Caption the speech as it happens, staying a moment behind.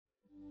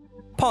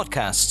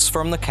Podcasts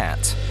from the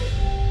Cat.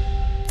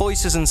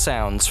 Voices and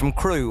sounds from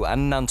Crewe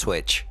and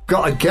Nantwich.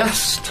 Got a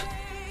guest,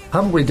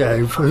 haven't we,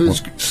 Dave,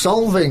 who's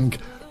solving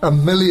a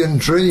million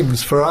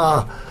dreams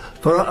for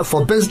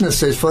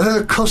businesses, for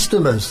her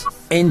customers.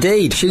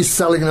 Indeed. She's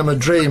selling them a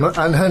dream,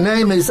 and her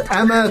name is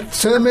Emma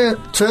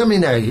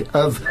Termine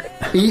of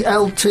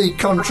ELT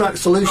Contract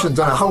Solutions,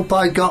 and I hope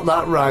I got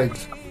that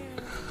right.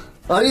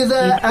 Are you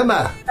there,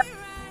 Emma?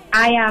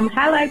 I am.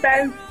 Hello,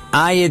 both.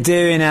 How you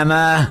doing,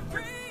 Emma?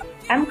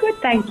 I'm good,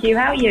 thank you.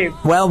 How are you?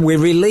 Well, we're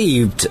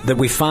relieved that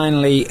we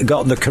finally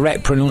got the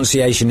correct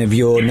pronunciation of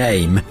your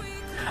name.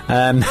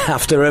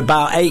 After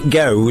about 8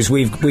 goes,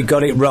 we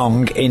got it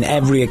wrong in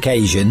every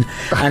occasion,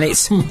 and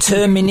it's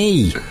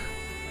Termini.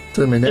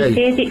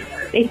 Termini.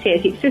 It is.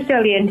 It's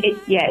Sicilian.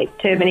 It's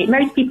Termini.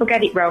 Most people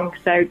get it wrong,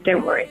 so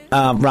don't worry.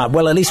 Right,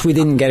 well, at least we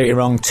didn't get it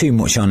wrong too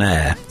much on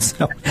air.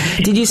 So,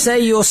 did you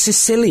say you're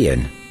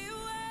Sicilian?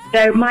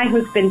 So my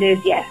husband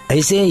is, yes.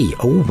 Is he?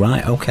 Oh,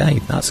 right, okay,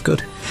 that's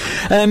good.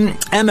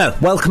 Emma,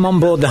 welcome on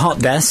board the hot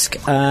desk.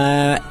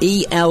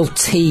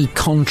 ELT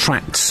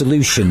Contract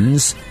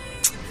Solutions.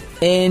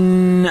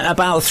 In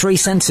about 3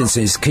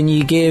 sentences, can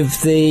you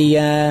give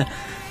the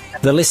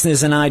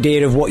listeners an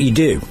idea of what you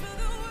do?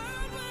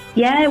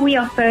 Yeah, we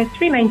offer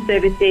 3 main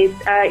services.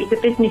 It's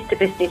a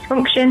business-to-business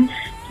function.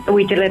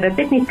 We deliver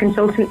business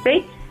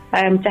consultancy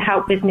to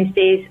help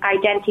businesses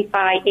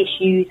identify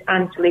issues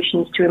and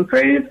solutions to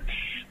improve.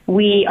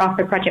 We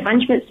offer project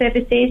management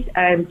services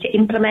to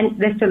implement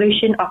the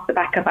solution off the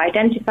back of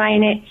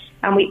identifying it.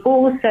 And we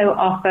also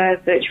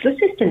offer virtual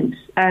assistants,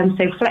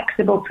 so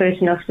flexible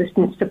personal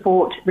assistant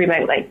support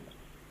remotely.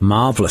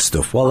 Marvellous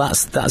stuff. Well,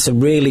 that's a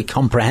really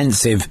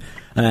comprehensive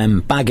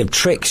bag of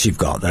tricks you've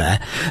got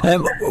there.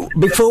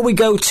 Before we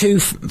go too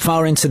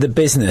far into the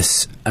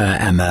business,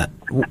 Emma,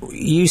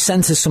 you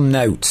sent us some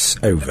notes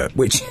over,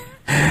 which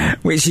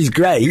is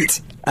great.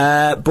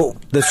 But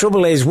the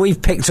trouble is,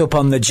 we've picked up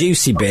on the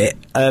juicy bit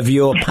of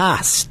your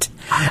past.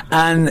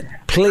 And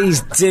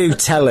please do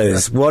tell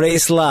us what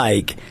it's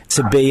like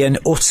to be an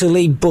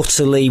utterly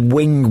butterly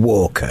wing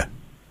walker.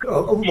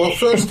 Well,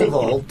 first of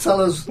all, tell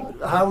us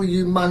how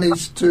you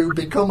managed to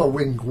become a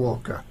wing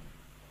walker.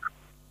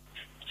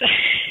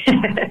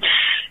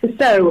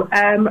 So,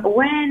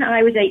 when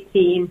I was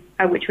 18,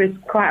 which was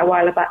quite a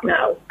while back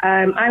now,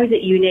 I was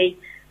at uni.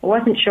 I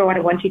wasn't sure what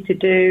I wanted to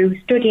do,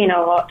 studying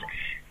a lot.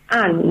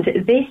 And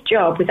this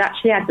job was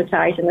actually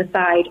advertised on the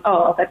side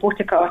of a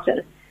butter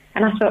carton.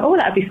 And I thought,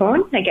 that'd be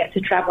fun. I get to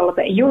travel a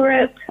bit of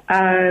Europe,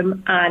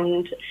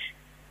 and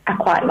I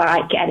quite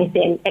like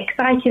anything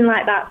exciting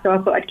like that, so I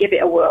thought I'd give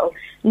it a whirl,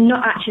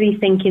 not actually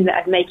thinking that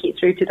I'd make it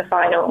through to the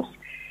finals.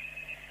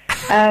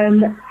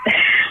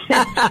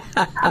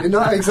 You're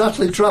not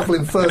exactly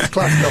travelling first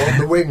class though on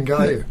the wing,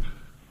 are you?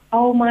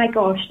 Oh my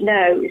gosh,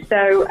 no.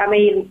 So, I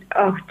mean,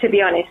 to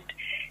be honest,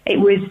 it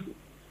was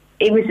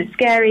a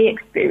scary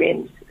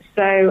experience.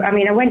 So, I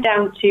mean, I went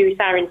down to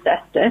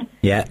Cirencester,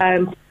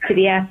 to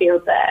the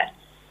airfield there,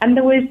 and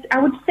I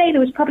would say there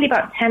was probably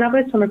about 10 of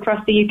us from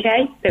across the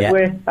UK that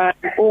were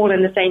all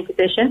in the same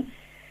position.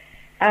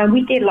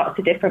 We did lots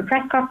of different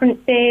press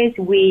conferences,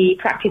 we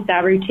practiced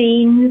our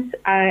routines,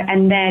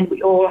 and then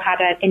we all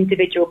had an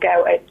individual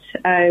go at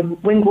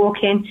wing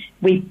walking.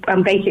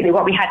 Basically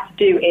what we had to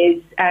do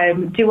is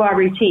do our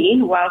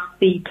routine whilst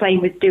the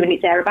plane was doing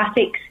its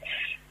aerobatics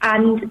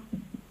and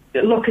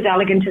look as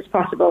elegant as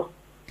possible.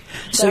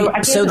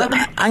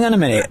 Hang on a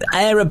minute,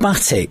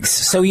 aerobatics.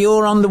 So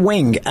you're on the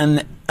wing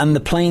and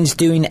the plane's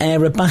doing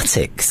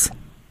aerobatics?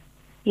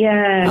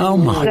 Yeah. Oh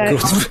my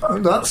God.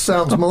 That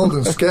sounds more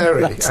than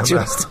scary.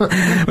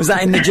 Was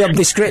that in the job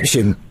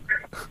description?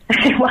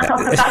 Well,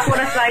 that's what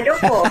I signed up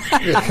for.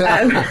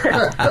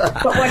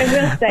 But what I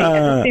will say,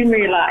 I soon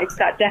realised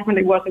that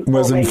definitely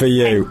wasn't for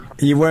you.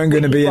 You weren't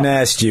going to be an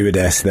air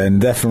stewardess then,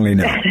 definitely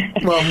not.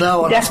 Well,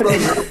 no, I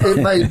suppose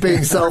it made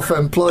being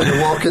self-employed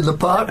a walk in the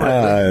park.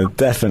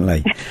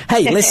 Definitely.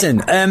 Hey,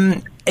 listen,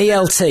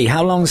 ELT,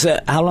 how long's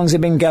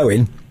it been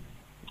going?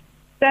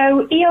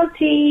 So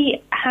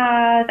ELT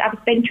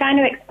I've been trying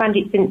to expand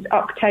it since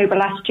October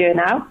last year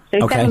now,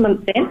 so 7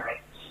 months in.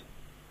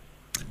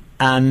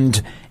 And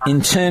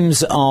in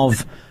terms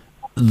of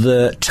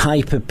the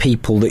type of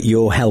people that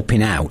you're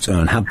helping out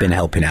and have been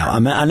helping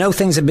out, I know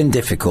things have been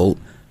difficult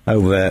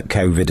over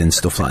COVID and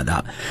stuff like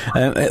that.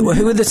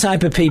 Who are the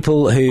type of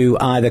people who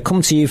either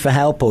come to you for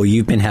help or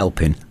you've been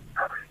helping?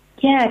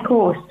 Yeah, of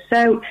course.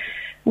 So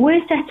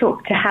we're set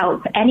up to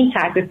help any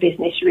type of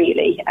business,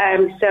 really.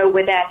 So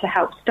we're there to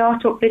help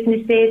start-up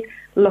businesses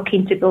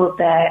looking to build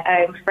their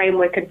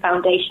framework and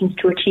foundations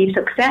to achieve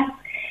success.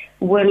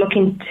 We're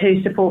looking to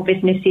support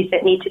businesses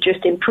that need to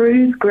just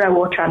improve, grow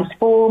or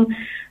transform,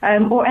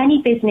 or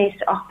any business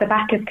off the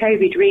back of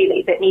COVID,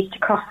 really, that needs to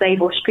cost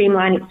save or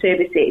streamline its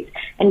services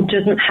and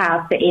doesn't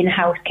have the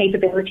in-house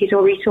capabilities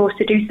or resource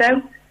to do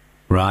so.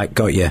 Right,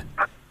 got you.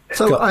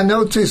 So I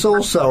notice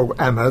also,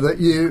 Emma, that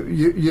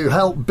you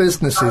help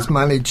businesses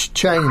manage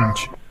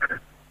change.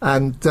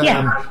 And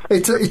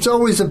it's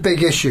always a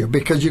big issue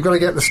because you've got to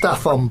get the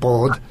staff on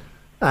board.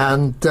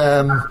 And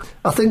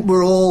I think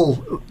we're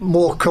all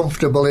more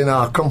comfortable in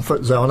our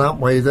comfort zone,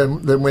 aren't we,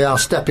 than we are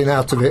stepping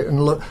out of it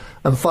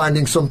and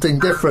finding something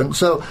different.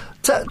 So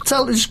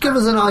just give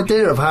us an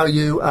idea of how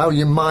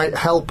you might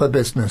help a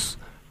business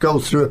go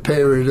through a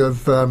period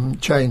of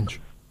change.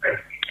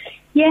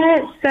 Yeah,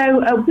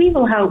 so we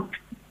will help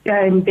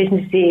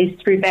businesses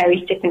through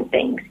various different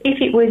things. If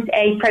it was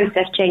a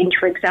process change,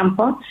 for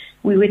example,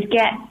 we would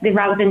get the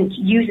relevant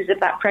users of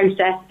that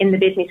process in the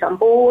business on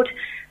board,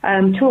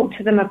 talk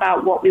to them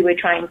about what we were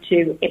trying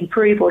to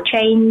improve or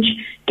change,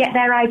 get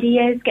their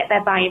ideas, get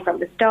their buy-in from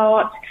the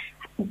start,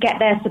 get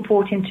their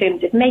support in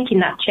terms of making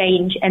that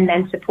change, and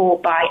then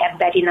support by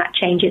embedding that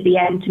change at the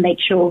end to make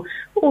sure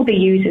all the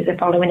users are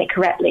following it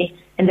correctly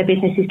and the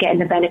business is getting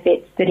the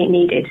benefits that it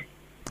needed.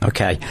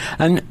 Okay.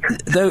 And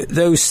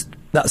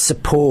that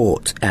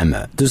support,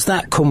 Emma, does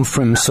that come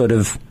from sort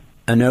of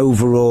an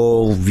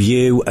overall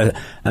view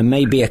and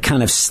maybe a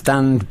kind of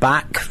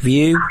stand-back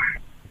view?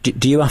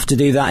 Do you have to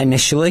do that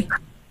initially?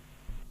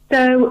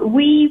 So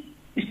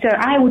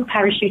I would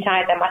parachute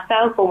either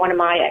myself or one of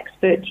my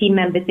expert team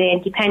members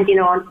in, depending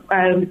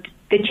on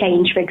the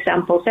change, for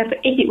example. So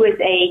if it was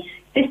a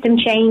system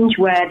change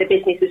where the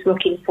business was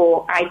looking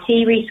for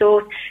IT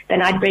resource,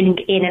 then I'd bring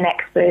in an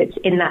expert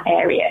in that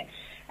area.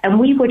 And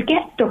we would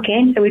get stuck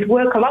in, so we'd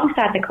work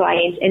alongside the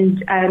client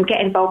and get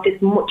involved as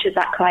much as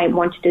that client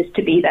wanted us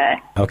to be there.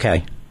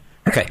 Okay.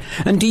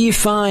 And do you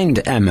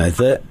find, Emma,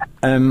 that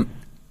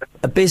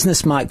a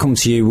business might come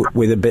to you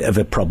with a bit of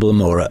a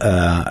problem or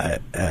a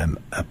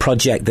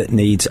project that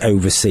needs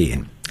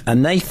overseeing,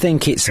 and they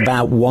think it's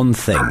about one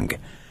thing?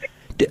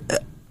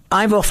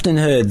 I've often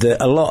heard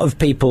that a lot of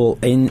people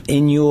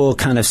in your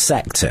kind of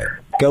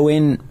sector go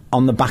in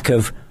on the back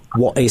of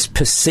what is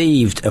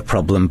perceived a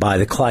problem by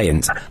the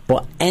client,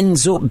 but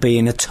ends up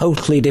being a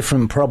totally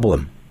different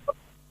problem.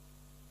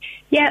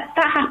 Yeah,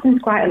 that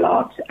happens quite a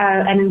lot.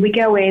 And we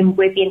go in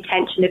with the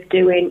intention of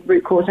doing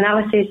root cause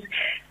analysis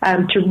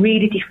to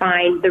really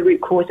define the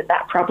root cause of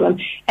that problem.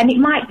 And it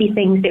might be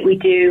things that we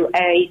do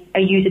a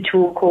user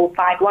tool called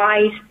 5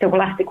 Whys. So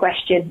we'll ask the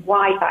question,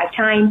 why 5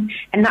 times?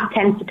 And that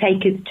tends to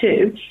take us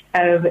to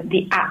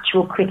the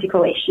actual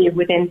critical issue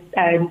within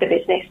the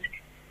business.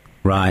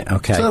 Right.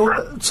 Okay.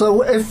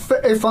 So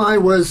if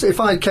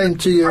I came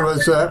to you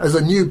as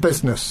a new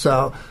business,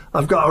 so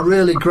I've got a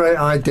really great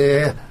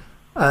idea,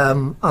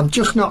 I'm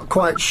just not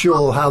quite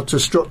sure how to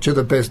structure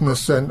the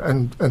business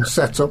and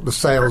set up the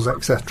sales,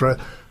 etc.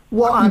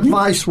 What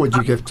advice would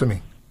you give to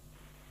me?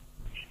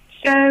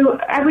 So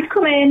I would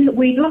come in,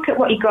 we'd look at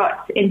what you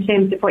got in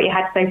terms of what you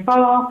had so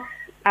far,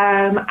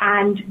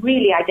 and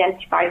really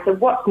identify, so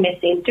what's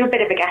missing, do a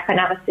bit of a gap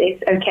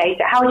analysis. Okay,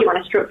 so how do you want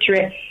to structure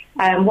it?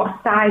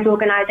 What size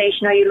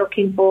organisation are you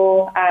looking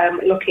for?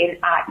 Looking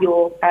at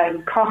your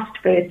cost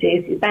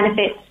versus your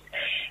benefits,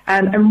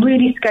 and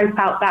really scope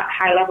out that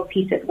high-level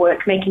piece of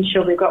work, making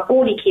sure we've got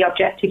all your key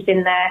objectives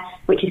in there,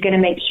 which is going to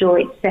make sure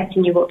it's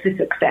setting you up for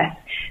success.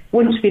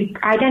 Once we've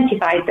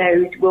identified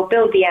those, we'll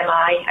build the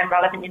MI and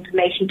relevant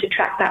information to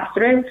track that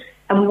through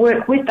and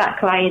work with that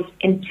client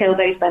until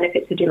those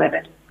benefits are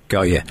delivered.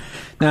 Got you.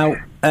 Now,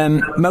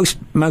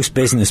 most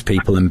business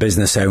people and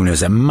business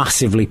owners are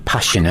massively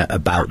passionate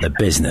about the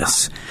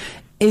business.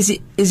 Is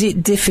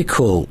it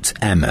difficult,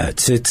 Emma,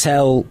 to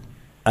tell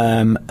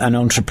an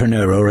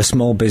entrepreneur or a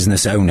small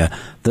business owner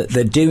that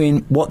they're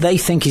doing what they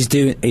think is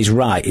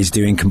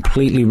doing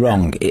completely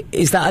wrong?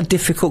 Is that a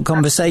difficult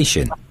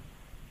conversation?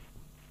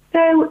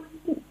 So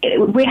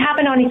we have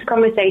an honest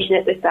conversation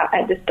at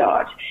the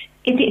start.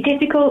 Is it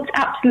difficult?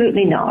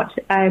 Absolutely not.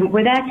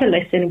 We're there to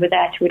listen, we're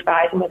there to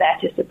advise, and we're there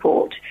to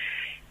support.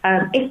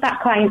 If that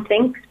client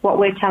thinks what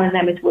we're telling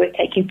them is worth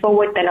taking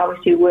forward, then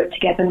obviously we work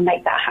together and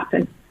make that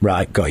happen.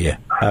 Right, got you.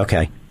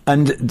 Okay.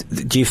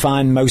 And do you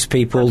find most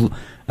people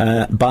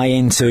buy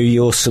into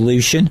your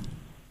solution?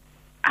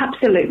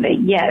 Absolutely,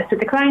 yeah. So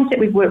the clients that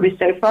we've worked with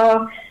so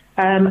far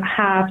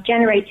have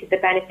generated the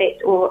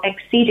benefits or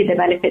exceeded the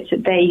benefits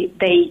that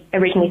they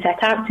originally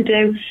set out to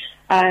do.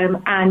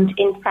 And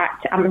in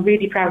fact, I'm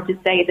really proud to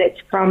say that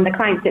from the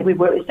clients that we've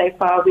worked with so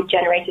far, we've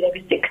generated over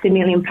 £60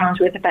 million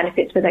worth of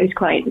benefits for those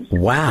clients.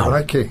 Wow.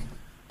 Okay.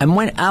 And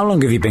how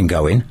long have you been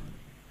going?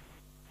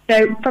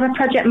 So from a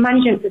project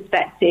management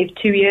perspective,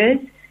 2 years.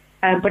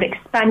 But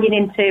expanding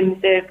in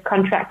terms of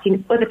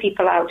contracting other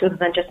people out other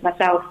than just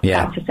myself,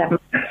 down to 7.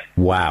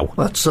 Wow.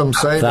 That's some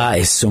saving. That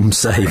is some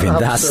saving.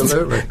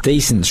 Absolutely. That's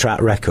decent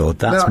track record.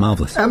 That's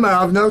marvellous. Emma,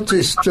 I've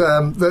noticed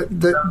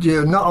that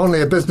you're not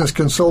only a business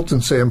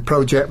consultancy and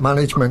project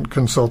management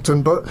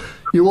consultant, but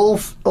you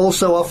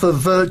also offer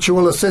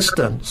virtual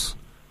assistance.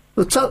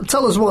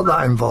 Tell us what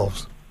that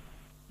involves.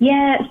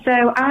 Yeah,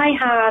 so I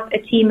have a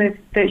team of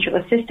virtual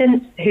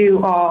assistants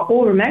who are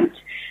all remote.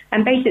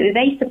 And basically,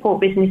 they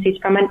support businesses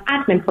from an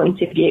admin point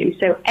of view.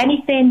 So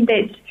anything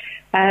that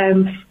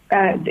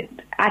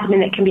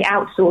admin that can be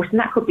outsourced, and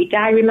that could be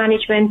diary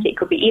management, it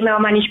could be email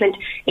management,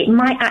 it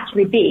might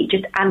actually be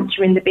just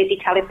answering the busy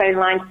telephone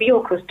lines for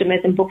your customers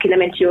and booking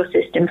them into your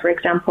system, for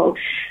example.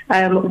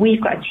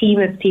 We've got a team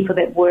of people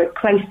that work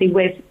closely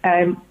with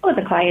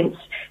other clients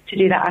to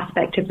do that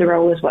aspect of the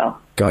role as well.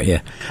 Got you.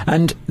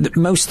 And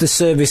most of the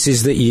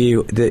services that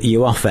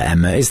you offer,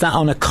 Emma, is that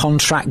on a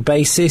contract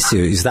basis? Or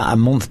is that a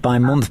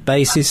month-by-month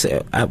basis?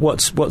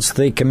 What's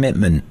the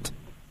commitment?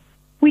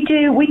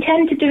 We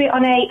tend to do it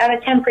on a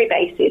temporary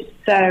basis.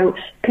 So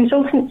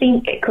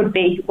consultancy, it could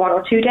be 1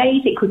 or 2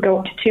 days. It could go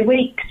up to 2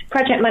 weeks.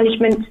 Project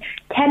management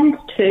tends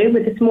to,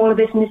 with the smaller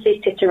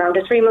businesses, sit around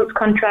a 3-month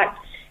contract.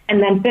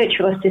 And then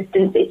virtual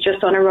assistance, it's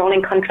just on a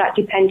rolling contract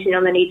depending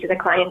on the needs of the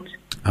client.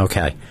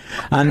 Okay.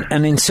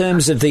 And in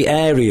terms of the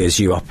areas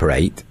you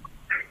operate,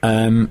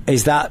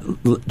 is that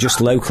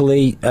just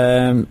locally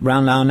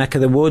round our neck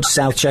of the woods,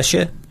 South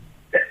Cheshire?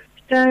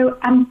 So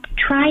I'm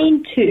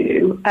trying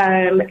to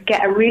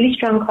get a really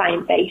strong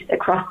client base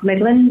across the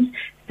Midlands.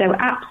 So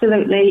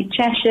absolutely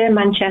Cheshire,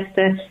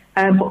 Manchester,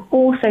 but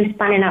also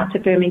spanning out to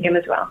Birmingham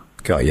as well.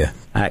 Got you.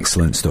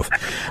 Excellent stuff.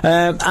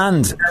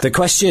 And the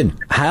question,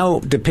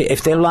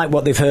 if they like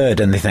what they've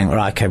heard and they think,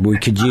 right, okay, we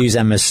could use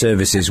Emma's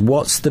services,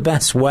 what's the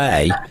best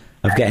way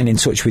of getting in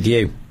touch with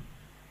you?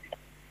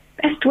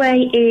 Best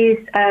way is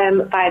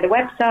via the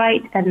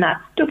website, and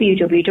that's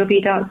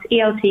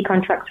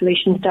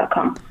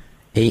www.eltcontractsolutions.com.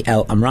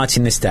 I'm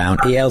writing this down,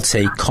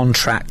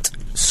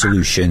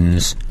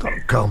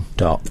 eltcontractsolutions.com.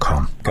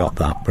 Got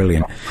that.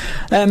 Brilliant.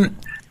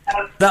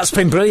 That's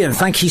been brilliant.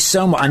 Thank you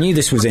so much. I knew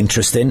this was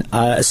interesting.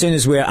 As soon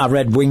as I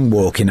read wing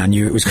walking, I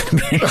knew it was going to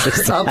be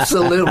interesting.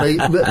 Absolutely.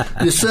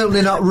 You're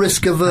certainly not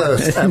risk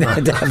averse, Emma.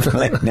 No,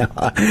 definitely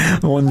not.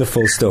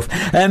 Wonderful stuff.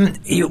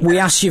 We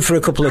asked you for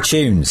a couple of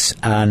tunes,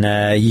 and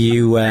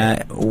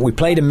we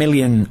played A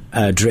Million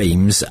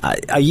Dreams.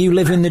 Are you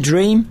living the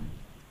dream?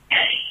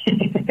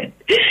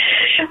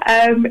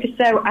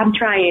 So I'm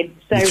trying.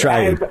 I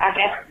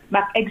guess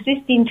my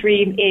existing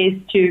dream is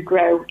to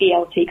grow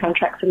ELT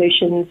Contract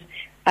Solutions.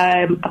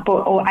 I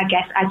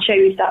guess I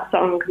chose that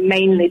song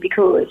mainly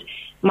because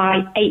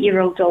my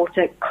 8-year-old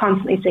daughter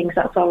constantly sings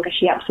that song and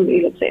she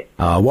absolutely loves it.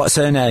 Oh, what's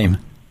her name?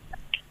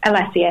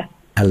 Alessia.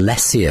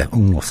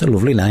 Ooh, what a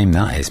lovely name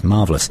that is.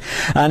 Marvellous.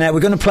 And we're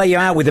going to play you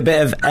out with a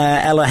bit of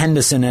Ella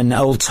Henderson and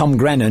old Tom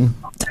Grennan.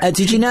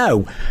 Did you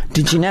know,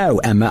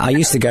 Emma, I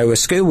used to go to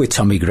school with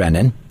Tommy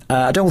Grennan.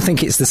 I don't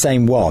think it's the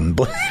same one,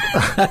 but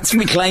that's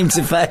my claim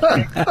to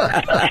fame.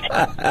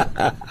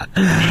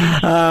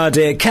 Oh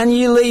dear. Can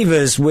you leave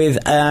us with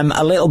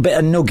a little bit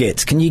of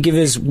nugget? Can you give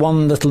us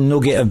one little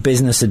nugget of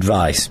business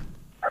advice?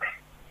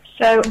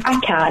 So I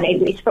can.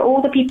 It's for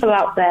all the people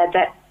out there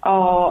that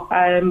are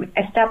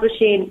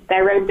establishing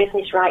their own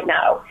business right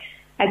now.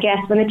 I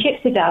guess when the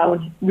chips are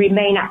down,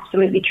 remain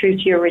absolutely true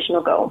to your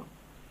original goal.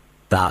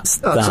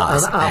 That's an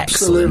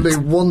absolutely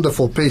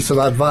wonderful piece of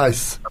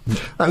advice.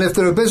 And if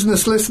there are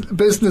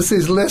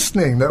businesses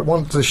listening that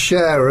want a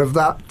share of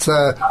that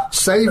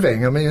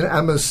saving, I mean,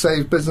 Emma's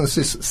saved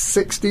businesses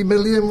 60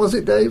 million, was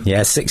it, Dave?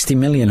 Yeah, 60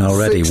 million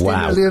already. 60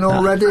 wow. million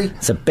already.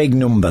 It's a big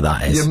number,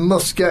 that is. You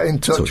must get in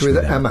touch with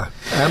Emma.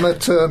 Emma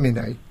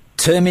Termine.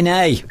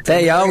 Termine. There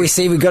you are. We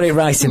see we got it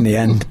right in the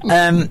end.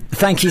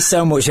 Thank you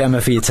so much, Emma,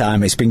 for your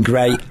time. It's been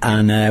great,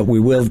 and we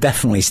will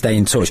definitely stay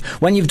in touch.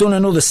 When you've done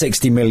another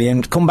 60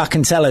 million, come back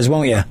and tell us,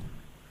 won't you?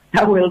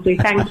 I will do.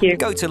 Thank you.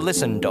 Go to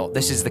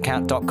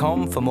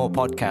listen.thisisthecat.com for more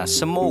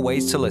podcasts and more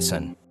ways to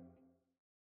listen.